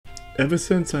Ever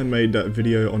since I made that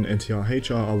video on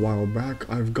BootNTR-HR a while back,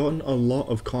 I've gotten a lot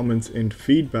of comments and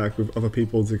feedback with other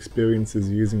people's experiences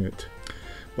using it.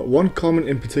 But one comment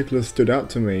in particular stood out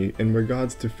to me in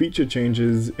regards to feature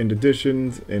changes and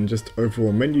additions and just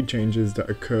overall menu changes that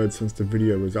occurred since the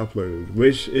video was uploaded,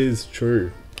 which is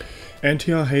true.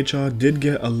 BootNTR-HR did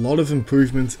get a lot of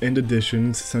improvements and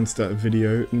additions since that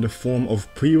video in the form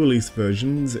of pre-release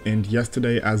versions, and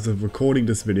yesterday, as of recording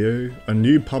this video, a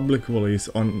new public release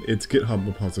on its GitHub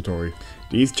repository.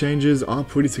 These changes are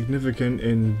pretty significant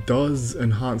and does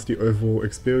enhance the overall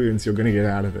experience you're going to get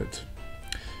out of it.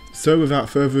 So without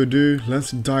further ado,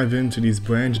 let's dive into these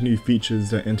brand new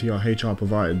features that BootNTR-HR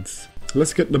provides.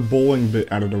 Let's get the boring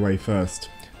bit out of the way first.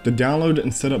 The download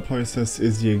and setup process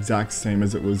is the exact same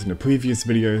as it was in the previous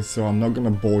video, so I'm not going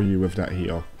to bore you with that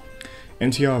here.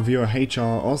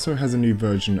 BootNTR-HR also has a new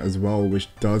version as well, which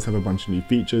does have a bunch of new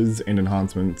features and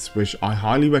enhancements, which I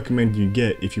highly recommend you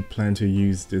get if you plan to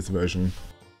use this version.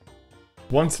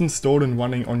 Once installed and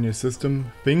running on your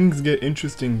system, things get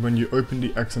interesting when you open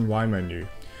the X and Y menu.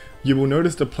 You will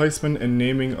notice the placement and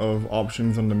naming of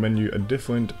options on the menu are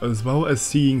different, as well as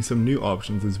seeing some new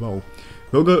options as well.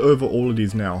 We'll go over all of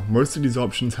these now. Most of these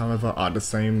options, however, are the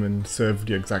same and serve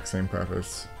the exact same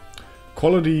purpose.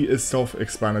 Quality is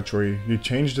self-explanatory. You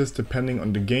change this depending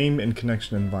on the game and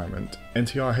connection environment.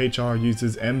 BootNTR-HR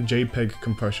uses MJPEG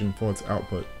compression for its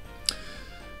output.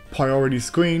 Priority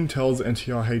screen tells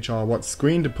BootNTR-HR what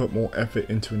screen to put more effort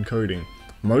into encoding.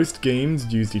 Most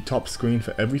games use the top screen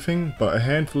for everything, but a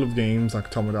handful of games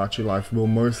like Tomodachi Life will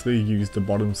mostly use the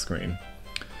bottom screen.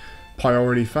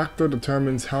 Priority factor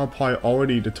determines how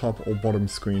priority the top or bottom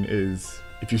screen is.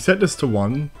 If you set this to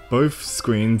 1, both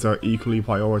screens are equally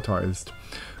prioritized.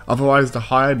 Otherwise, the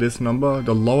higher this number,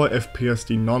 the lower FPS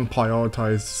the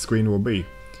non-prioritized screen will be.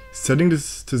 Setting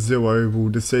this to 0 will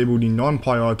disable the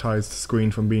non-prioritized screen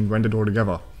from being rendered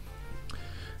altogether.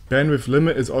 Bandwidth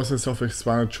limit is also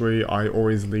self-explanatory. I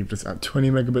always leave this at 20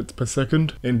 megabits per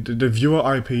second, and the viewer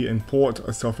IP and port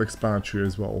are self-explanatory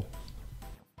as well.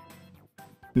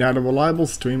 Now, the reliable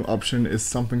stream option is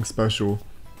something special.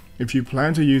 If you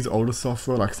plan to use older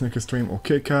software like SnickerStream or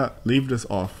KitKat, leave this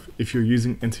off. If you're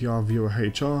using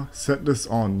BootNTR-HR, set this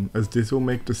on, as this will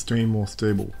make the stream more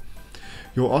stable.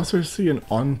 You'll also see an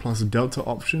on plus delta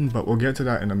option, but we'll get to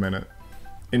that in a minute.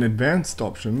 In advanced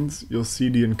options, you'll see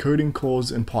the encoding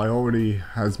cause and priority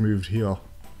has moved here.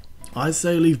 I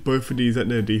say leave both of these at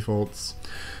their defaults.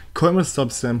 Chroma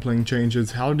subsampling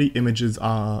changes how the images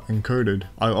are encoded.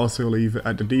 I also leave it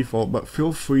at the default, but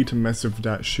feel free to mess with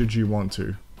that should you want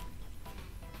to.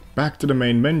 Back to the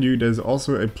main menu, there's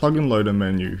also a plugin loader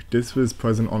menu. This was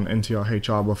present on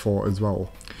BootNTR-HR before as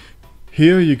well.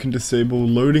 Here you can disable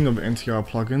loading of NTR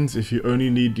plugins if you only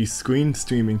need the screen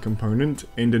streaming component,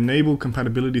 and enable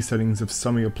compatibility settings if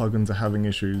some of your plugins are having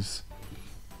issues.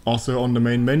 Also on the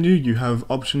main menu, you have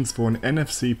options for an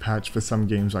NFC patch for some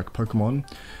games like Pokemon,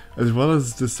 as well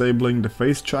as disabling the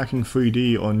face tracking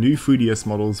 3D on new 3DS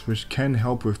models, which can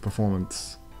help with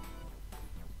performance.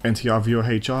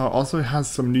 BootNTR-HR also has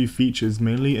some new features,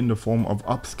 mainly in the form of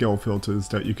upscale filters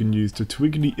that you can use to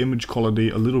tweak the image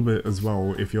quality a little bit as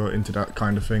well if you're into that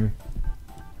kind of thing.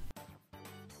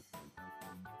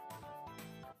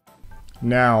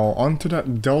 Now, onto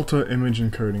that delta image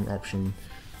encoding option.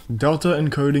 Delta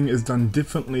encoding is done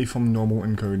differently from normal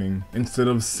encoding. Instead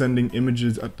of sending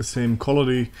images at the same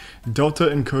quality, delta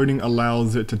encoding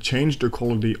allows it to change the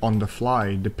quality on the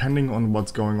fly depending on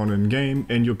what's going on in game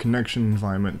and your connection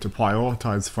environment to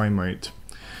prioritize frame rate.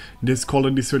 This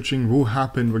quality switching will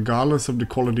happen regardless of the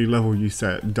quality level you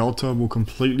set. Delta will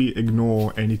completely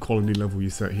ignore any quality level you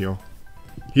set here.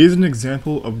 Here's an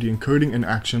example of the encoding in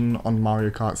action on Mario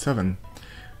Kart 7.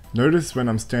 Notice when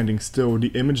I'm standing still, the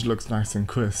image looks nice and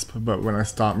crisp, but when I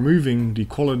start moving, the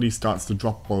quality starts to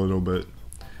drop a little bit.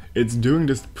 It's doing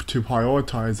this to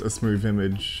prioritize a smooth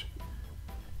image.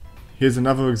 Here's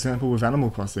another example with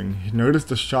Animal Crossing. Notice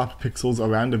the sharp pixels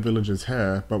around the villager's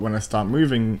hair, but when I start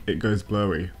moving, it goes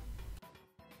blurry.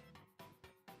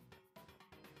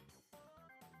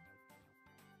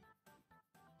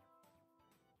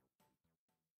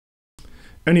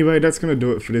 Anyway, that's going to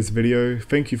do it for this video.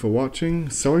 Thank you for watching.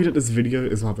 Sorry that this video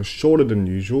is rather shorter than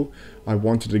usual. I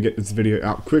wanted to get this video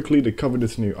out quickly to cover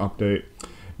this new update.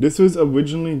 This was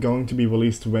originally going to be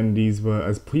released when these were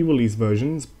as pre-release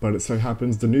versions, but it so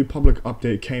happens the new public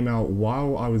update came out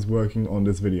while I was working on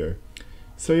this video.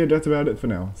 So yeah, that's about it for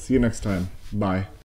now. See you next time. Bye.